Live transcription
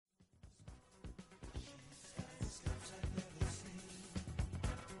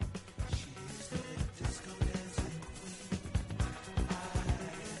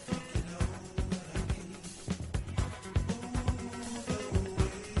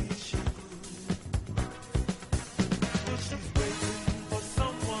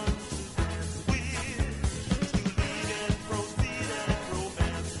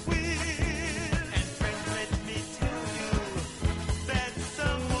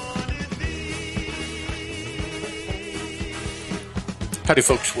Howdy,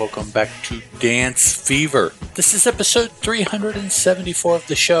 folks. Welcome back to Dance Fever. This is episode 374 of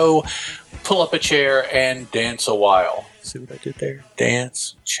the show. Pull up a chair and dance a while. See what I did there?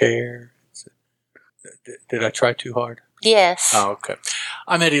 Dance, chair. Did I try too hard? Yes. Oh, okay.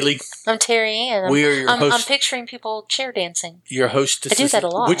 I'm Eddie Lee. I'm Terry Ann. We are your host. I'm picturing people chair dancing. Your hostess. I do that a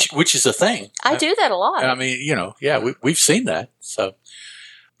lot. Which is a thing. I do that a lot. I mean, we've seen that. So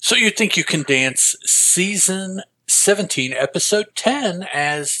you think you can dance season 17, episode 10,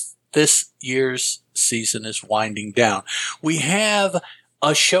 as this year's season is winding down. We have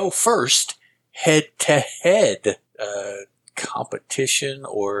a show first, head-to-head competition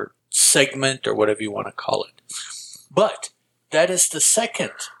or segment or whatever you want to call it. But that is the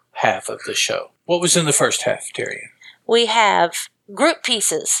second half of the show. What was in the first half, Terry? We have group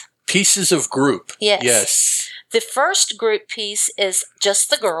pieces. Pieces of group. Yes. The first group piece is just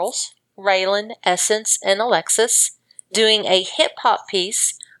the girls, Raylan, Essence, and Alexis, doing a hip-hop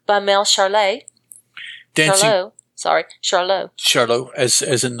piece by Mel Charlot. Dancing. Charlot. Charlot,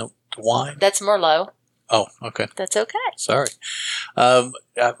 as in the wine? That's Merlot. Oh, okay. That's okay. Sorry. I'm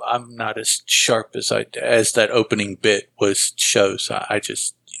not as sharp as that opening bit shows. I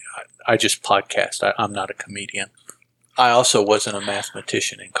just podcast. I'm not a comedian. I also wasn't a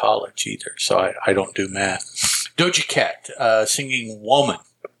mathematician in college either, so I don't do math. Doja Cat singing Woman,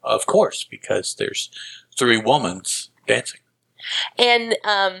 of course, because there's 3 womans dancing. And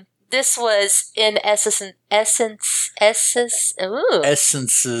this was in Essence's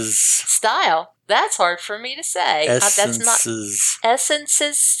style. That's hard for me to say. Essence's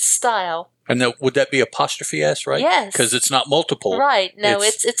style. And would that be apostrophe S, right? Yes. Because it's not multiple. Right. No,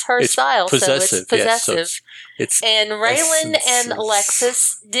 it's her style. Possessive. So it's possessive. Yes, so and Raylan and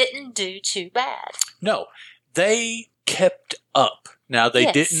Alexis didn't do too bad. No, they kept up. Now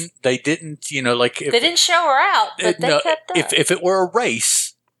they didn't. They didn't show her out, but they kept up. If it were a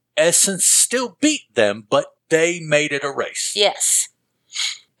race, Essence still beat them, but they made it a race. Yes.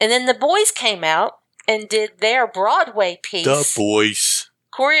 And then the boys came out and did their Broadway piece. The boys.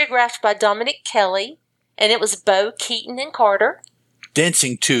 Choreographed by Dominic Kelly, and it was Bo, Keaton, and Carter.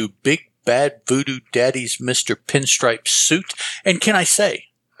 Dancing to Big Bad Voodoo Daddy's Mr. Pinstripe Suit. And can I say,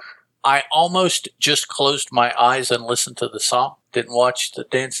 I almost just closed my eyes and listened to the song. Didn't watch the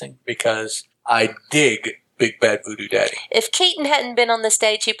dancing because I dig Big Bad Voodoo Daddy. If Keaton hadn't been on the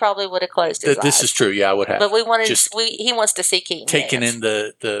stage, he probably would have closed his eyes. This is true. Yeah, I would have. But he wants to see Keaton taking dance. in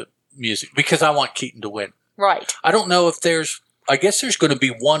the music because I want Keaton to win. Right. I don't know if I guess there's going to be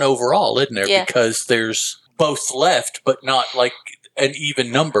one overall, isn't there? Yeah. Because there's both left, but not like an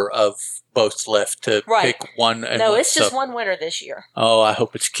even number of both left to pick one. No, it's just one winner this year. Oh, I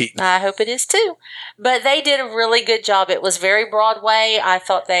hope it's Keaton. I hope it is too. But they did a really good job. It was very Broadway. I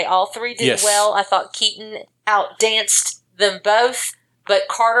thought all 3 did well. I thought Keaton outdanced them both, but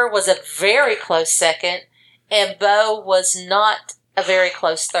Carter was a very close second, and Bo was not a very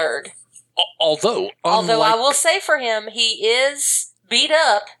close third. Although I will say for him, he is beat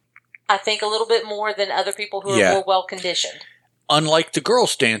up, I think, a little bit more than other people who are more well-conditioned. Unlike the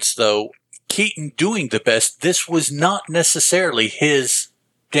girls' dance, though, Keaton doing the best, this was not necessarily his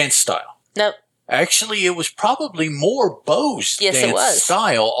dance style. Nope. Actually, it was probably more Bo's dance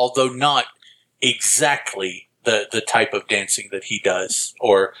style, although not exactly the type of dancing that he does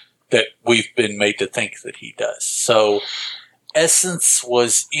or that we've been made to think that he does. So Essence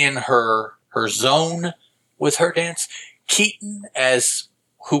was in her zone with her dance. Keaton, as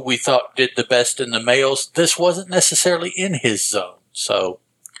who we thought did the best in the males, this wasn't necessarily in his zone. So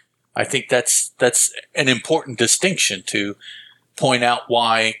I think that's an important distinction to point out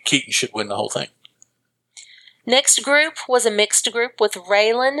why Keaton should win the whole thing. Next group was a mixed group with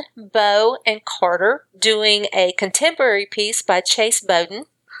Raylan, Bo, and Carter doing a contemporary piece by Chase Bowden.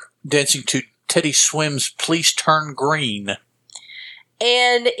 Dancing to Teddy Swim's Please Turn Green.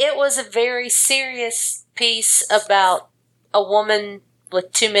 And it was a very serious piece about a woman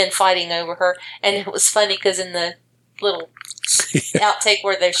with 2 men fighting over her. And it was funny because in the little outtake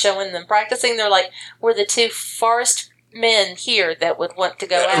where they're showing them practicing, they're like, we're the 2 forest men here that would want to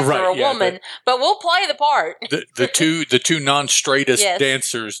go after a woman, but we'll play the part. the two non-straightest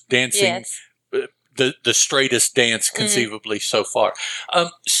dancers dancing the straightest dance conceivably so far.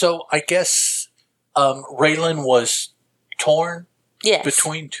 So I guess Raylan was torn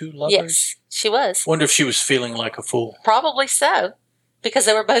between 2 lovers. Yes, she was. Wonder if she was feeling like a fool. Probably so, because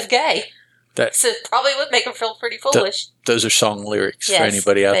they were both gay. So it probably would make them feel pretty foolish. Those are song lyrics for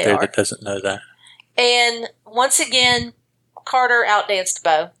anybody out there that doesn't know that. And once again, Carter outdanced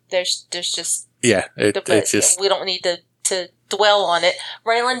Bo. There's just it's just we don't need to dwell on it.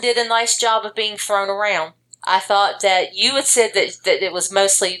 Raylan did a nice job of being thrown around. I thought that you had said that it was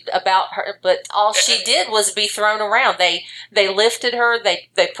mostly about her, but all she did was be thrown around. They lifted her, they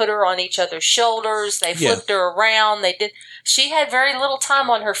put her on each other's shoulders, they flipped her around. She had very little time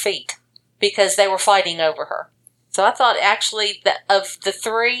on her feet because they were fighting over her. So I thought actually that of the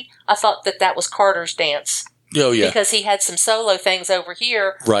three, I thought that was Carter's dance. Oh, yeah. Because he had some solo things over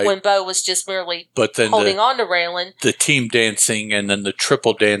here when Bo was just merely holding on to Raylan. The team dancing and then the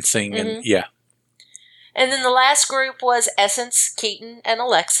triple dancing and And then the last group was Essence, Keaton, and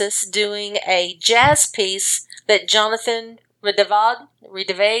Alexis doing a jazz piece that Jonathan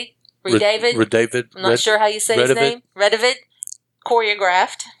Redavid, I'm not sure how you say his name, Redavid,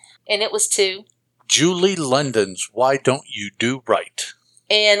 choreographed. And it was to Julie London's Why Don't You Do Right.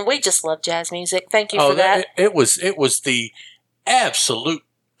 And we just love jazz music. Thank you for that. It was the absolute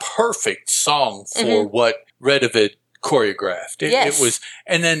perfect song for what Redavid choreographed. It was,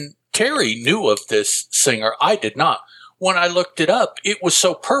 and then Terry knew of this singer. I did not. When I looked it up, it was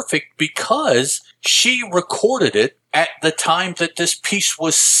so perfect because she recorded it at the time that this piece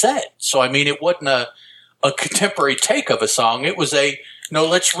was set. So, I mean, it wasn't a contemporary take of a song. It was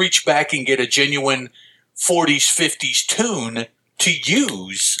let's reach back and get a genuine 40s, 50s tune to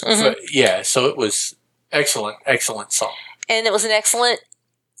use. So it was excellent song. And it was an excellent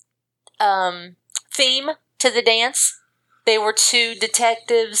theme to the dance. They were two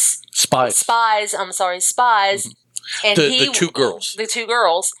detectives. Spies. And the two girls. The two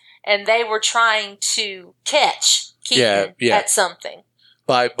girls. And they were trying to catch Keaton at something.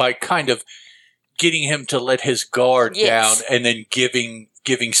 By kind of getting him to let his guard down and then giving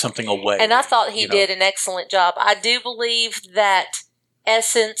something away. And I thought he did an excellent job. I do believe that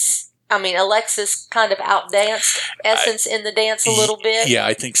Alexis kind of outdanced Essence in the dance a little bit. Yeah,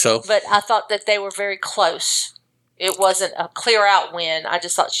 I think so. But I thought that they were very close. It wasn't a clear out win. I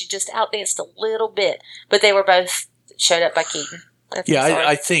just thought she just outdanced a little bit. But they were both showed up by Keaton.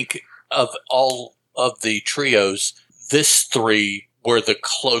 I think of all of the trios, this three were the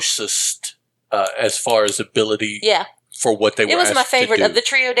closest as far as ability. Yeah. For what they were. It was my favorite of the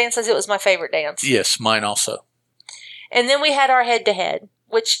trio dances. It was my favorite dance. Yes, mine also. And then we had our head-to-head,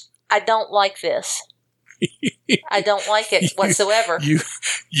 which I don't like this. I don't like it whatsoever.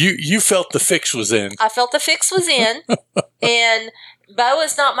 You felt the fix was in. I felt the fix was in, and Bo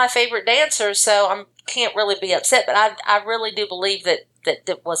is not my favorite dancer, so I can't really be upset. But I really do believe that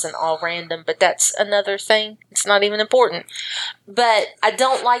it wasn't all random. But that's another thing. It's not even important. But I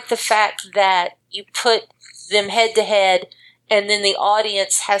don't like the fact that you put them head to head, and then the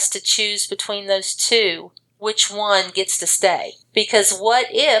audience has to choose between those two which one gets to stay. Because what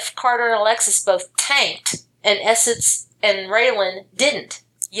if Carter and Alexis both tanked and Essence and Raylan didn't?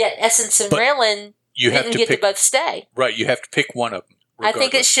 Yet Essence and Raylan didn't get to both stay. Right, you have to pick one of them. Regardless. I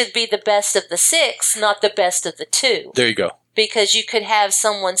think it should be the best of the six, not the best of the two. There you go. Because you could have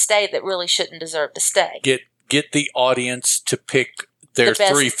someone stay that really shouldn't deserve to stay. Get the audience to pick their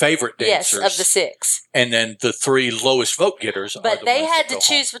three favorite dancers. Yes, of the six. And then the three lowest vote getters. But they had to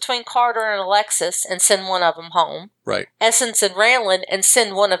choose between Carter and Alexis and send one of them home. Right. Essence and Raylan and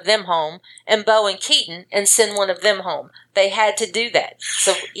send one of them home. And Bo and Keaton and send one of them home. They had to do that.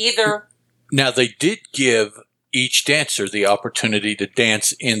 So either... Now, they did give each dancer the opportunity to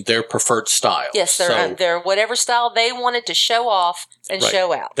dance in their preferred style. Yes, their whatever style they wanted to show off and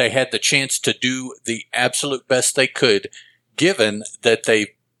show out. They had the chance to do the absolute best they could, given that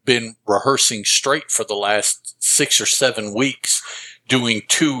they've been rehearsing straight for the last 6 or 7 weeks, doing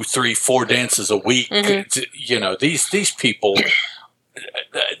 2, 3, 4 dances a week. Mm-hmm. These people,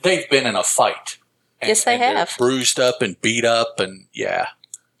 they've been in a fight. Yes, they have. They're bruised up and beat up, and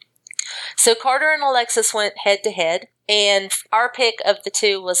So Carter and Alexis went head to head, and our pick of the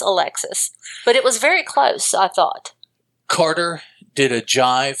two was Alexis. But it was very close, I thought. Carter did a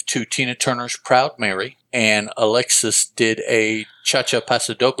jive to Tina Turner's Proud Mary, and Alexis did a cha-cha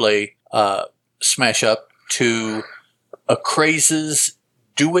paso doble smash up to A Craze's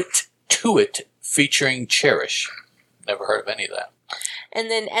Do It To It featuring Cherish. Never heard of any of that.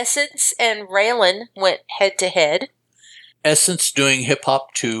 And then Essence and Raylan went head to head. Essence doing hip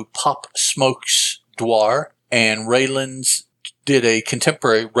hop to Pop Smoke's Dwar, and Raylan did a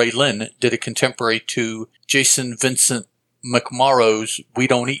contemporary to Jason Vincent McMorrow's We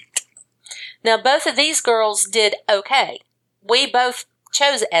Don't Eat. Now, both of these girls did okay. We both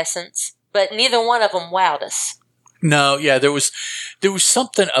chose Essence, but neither one of them wowed us. No, there was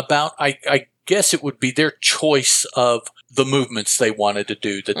something about, I guess it would be their choice of the movements they wanted to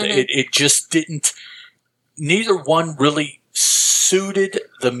do, that it just didn't, neither one really suited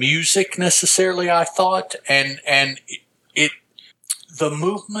the music necessarily, I thought, and the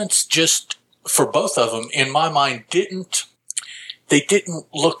movements just for both of them, in my mind, didn't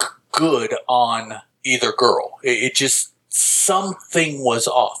look good on either girl. It just, something was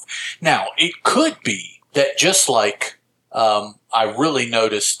off. Now, it could be that just like I really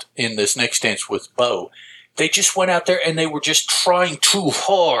noticed in this next dance with Bo, they just went out there and they were just trying too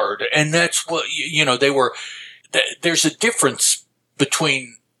hard. And that's what, there's a difference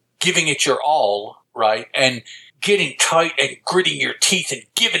between giving it your all, right, and getting tight and gritting your teeth and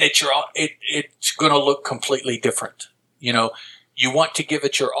giving it your all. It's going to look completely different. You want to give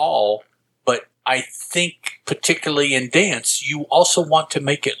it your all, but I think particularly in dance, you also want to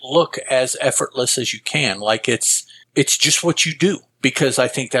make it look as effortless as you can. Like it's just what you do, because I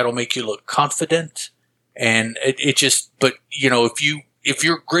think that'll make you look confident. And if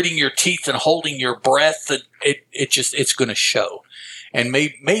you're gritting your teeth and holding your breath, it's going to show. And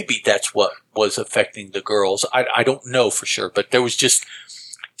maybe that's what was affecting the girls. I don't know for sure, but there was just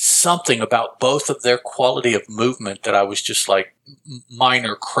something about both of their quality of movement that I was just like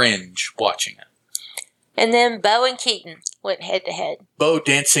minor cringe watching it. And then Bo and Keaton went head to head. Bo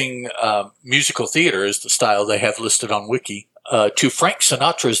dancing musical theater is the style they have listed on Wiki. To Frank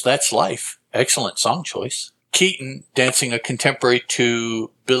Sinatra's That's Life. Excellent song choice. Keaton dancing a contemporary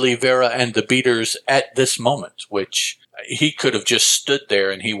to Billy Vera and the Beaters At This Moment, which he could have just stood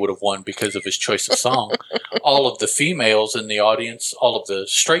there and he would have won because of his choice of song. All of the females in the audience, all of the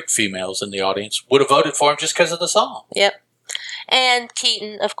straight females in the audience would have voted for him just because of the song. Yep. And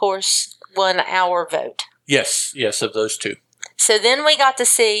Keaton, of course, won our vote. Yes, of those two. So then we got to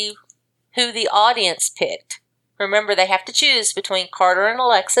see who the audience picked. Remember, they have to choose between Carter and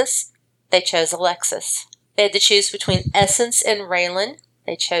Alexis. They chose Alexis. They had to choose between Essence and Raylan.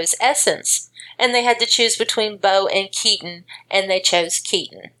 They chose Essence. And they had to choose between Bo and Keaton, and they chose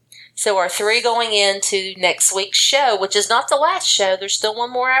Keaton. So our three going into next week's show, which is not the last show, there's still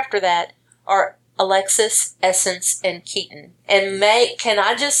one more after that, are Alexis, Essence, and Keaton. And can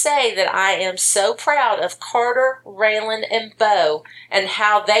I just say that I am so proud of Carter, Raylan, and Bo and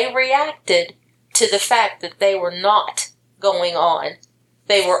how they reacted to the fact that they were not going on.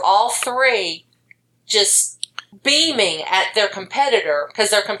 They were all three just beaming at their competitor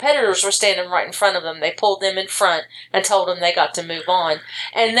because their competitors were standing right in front of them. They pulled them in front and told them they got to move on.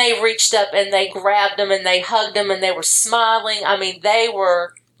 And they reached up and they grabbed them and they hugged them and they were smiling. I mean, they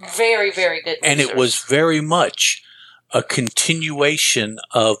were very, very good losers. And it was very much a continuation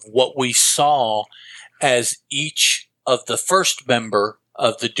of what we saw as each of the first member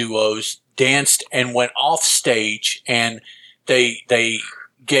of the duos danced and went off stage, and they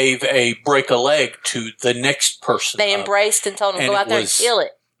gave a break a leg to the next person. They embraced and told them, go out there and kill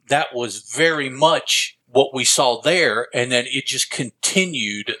it. That was very much what we saw there, and then it just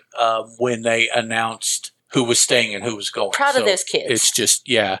continued when they announced who was staying and who was going. Proud of those kids. It's just,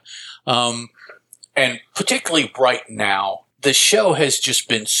 yeah. And particularly right now, the show has just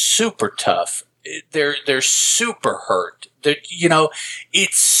been super tough. They're super hurt.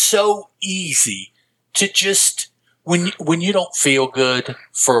 It's so easy to just, when you don't feel good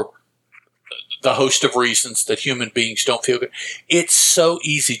for the host of reasons that human beings don't feel good, it's so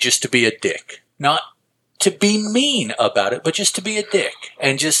easy just to be a dick. Not to be mean about it, but just to be a dick.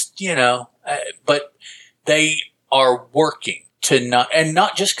 And just, but they are working to not, and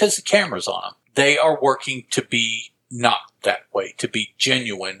not just because the camera's on them. They are working to be not that way, to be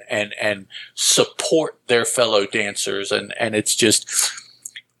genuine and support their fellow dancers. And it's just,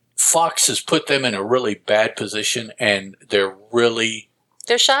 Fox has put them in a really bad position, and they're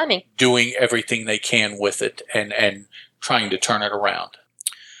shining, doing everything they can with it and trying to turn it around.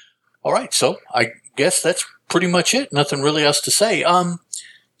 All right. So I guess that's pretty much it. Nothing really else to say.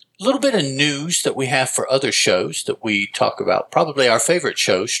 Little bit of news that we have for other shows that we talk about. Probably our favorite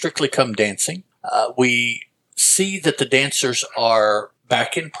show, Strictly Come Dancing. We see that the dancers are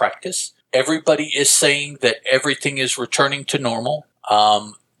back in practice. Everybody is saying that everything is returning to normal.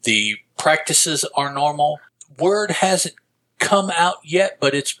 The practices are normal. Word hasn't come out yet,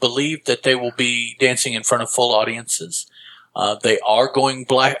 but it's believed that they will be dancing in front of full audiences. They are going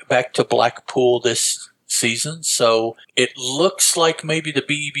back to Blackpool this season, so it looks like maybe the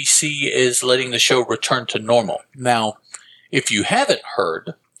BBC is letting the show return to normal. Now, if you haven't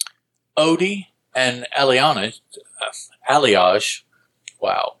heard, Odie and Alliage,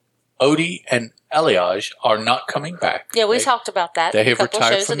 Odie and Alliage are not coming back. Yeah, we talked about that. They have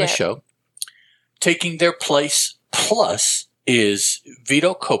retired from the show. Taking their place plus is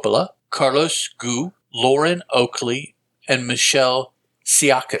Vito Coppola, Carlos Gu, Lauren Oakley, and Michelle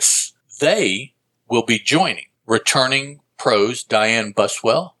Siakis. They will be joining returning pros Diane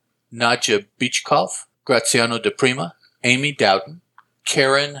Buswell, Nadja Bichkov, Graziano De Prima, Amy Dowden,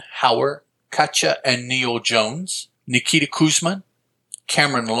 Karen Hauer, Katya and Neil Jones, Nikita Kuzman,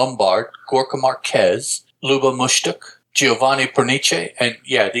 Cameron Lombard, Gorka Marquez, Luba Mushtuk, Giovanni Pernice, and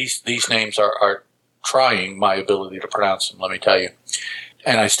yeah, these names are trying my ability to pronounce them, let me tell you.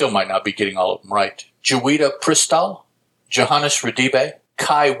 And I still might not be getting all of them right. Juwita Pristal, Johannes Radibe,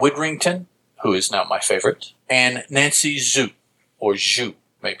 Kai Widrington, who is now my favorite, and Nancy Zhu, or Zhu,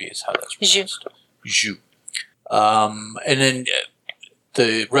 maybe is how that's pronounced. Zhu. And then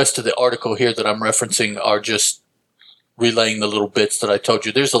the rest of the article here that I'm referencing are just relaying the little bits that I told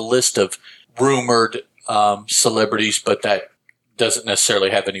you. There's a list of rumored celebrities, but that doesn't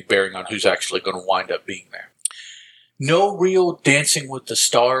necessarily have any bearing on who's actually going to wind up being there. No real Dancing with the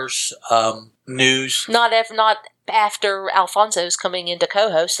Stars news. Not after Alfonso's coming into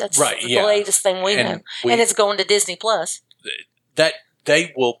co-host. That's the latest thing we know. And it's going to Disney Plus. That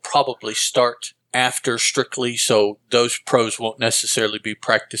they will probably start after Strictly, so those pros won't necessarily be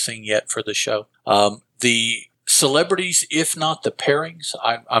practicing yet for the show. The celebrities, if not the pairings,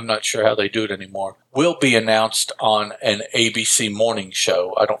 I'm not sure how they do it anymore, will be announced on an ABC morning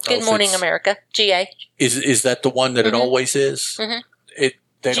show. I don't know. Good Morning America, GA. Is that the one that it always is? Mm-hmm. They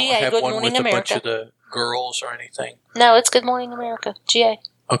GA, don't have Good one Morning with America. a bunch of the girls or anything? No, it's Good Morning America, GA.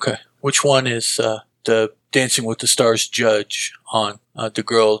 Okay. Which one is the Dancing with the Stars judge on? The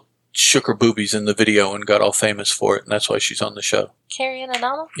girl shook her boobies in the video and got all famous for it, and that's why she's on the show. Carrie Ann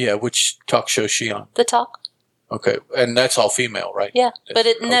Adamo? Yeah, which talk show is she on? The Talk. Okay, and that's all female, right? Yeah, but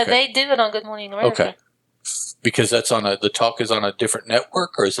they do it on Good Morning America. Okay, because that's on the Talk is on a different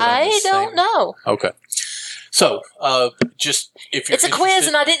network, or is it? I don't know. Okay, so just if you're it's a quiz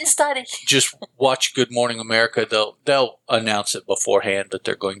and I didn't study. Just watch Good Morning America. They'll announce it beforehand that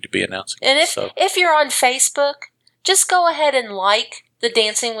they're going to be announcing. And it, if you're on Facebook, just go ahead and like the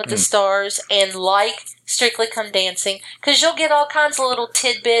Dancing with the Stars and like Strictly Come Dancing, because you'll get all kinds of little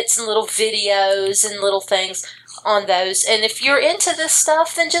tidbits and little videos and little things on those. And if you're into this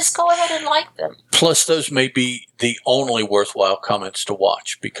stuff, then just go ahead and like them. Plus, those may be the only worthwhile comments to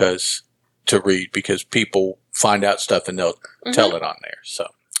watch to read, because people find out stuff and they'll tell it on there. So,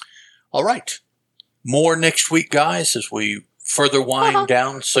 all right. More next week, guys, as we further wind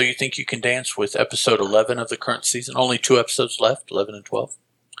down So You Think You Can Dance with episode 11 of the current season. Only 2 episodes left, 11 and 12.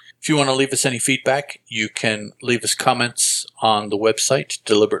 If you want to leave us any feedback, you can leave us comments on the website,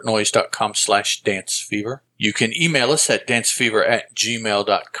 deliberatenoise.com/dancefever. You can email us at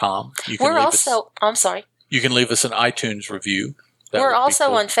dancefever@gmail.com. I'm sorry. You can leave us an iTunes review. We're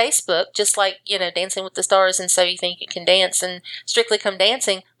also on Facebook, just like, Dancing with the Stars and So You Think You Can Dance and Strictly Come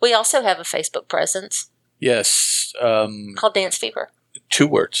Dancing. We also have a Facebook presence. Yes. Called Dance Fever. 2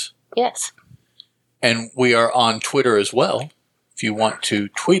 words. Yes. And we are on Twitter as well. If you want to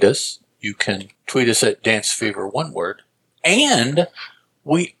tweet us, you can tweet us at Dance Fever, 1 word. And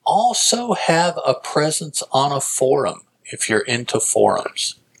we also have a presence on a forum, if you're into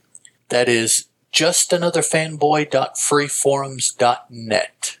forums. That is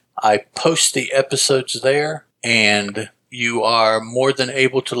justanotherfanboy.freeforums.net. I post the episodes there, and you are more than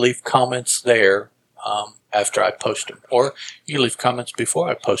able to leave comments there after I post them. Or you leave comments before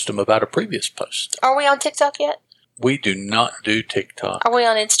I post them about a previous post. Are we on TikTok yet? We do not do TikTok. Are we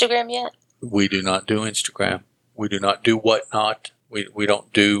on Instagram yet? We do not do Instagram. We do not do Whatnot. We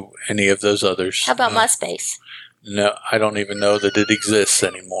don't do any of those others. How about MySpace? No, I don't even know that it exists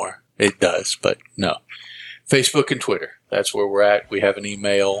anymore. It does, but no. Facebook and Twitter. That's where we're at. We have an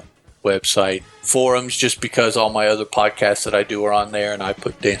email, website, forums, just because all my other podcasts that I do are on there, and I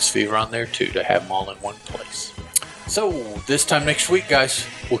put Dance Fever on there too to have them all in one place. So this time next week, guys,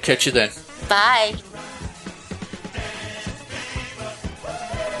 we'll catch you then. Bye.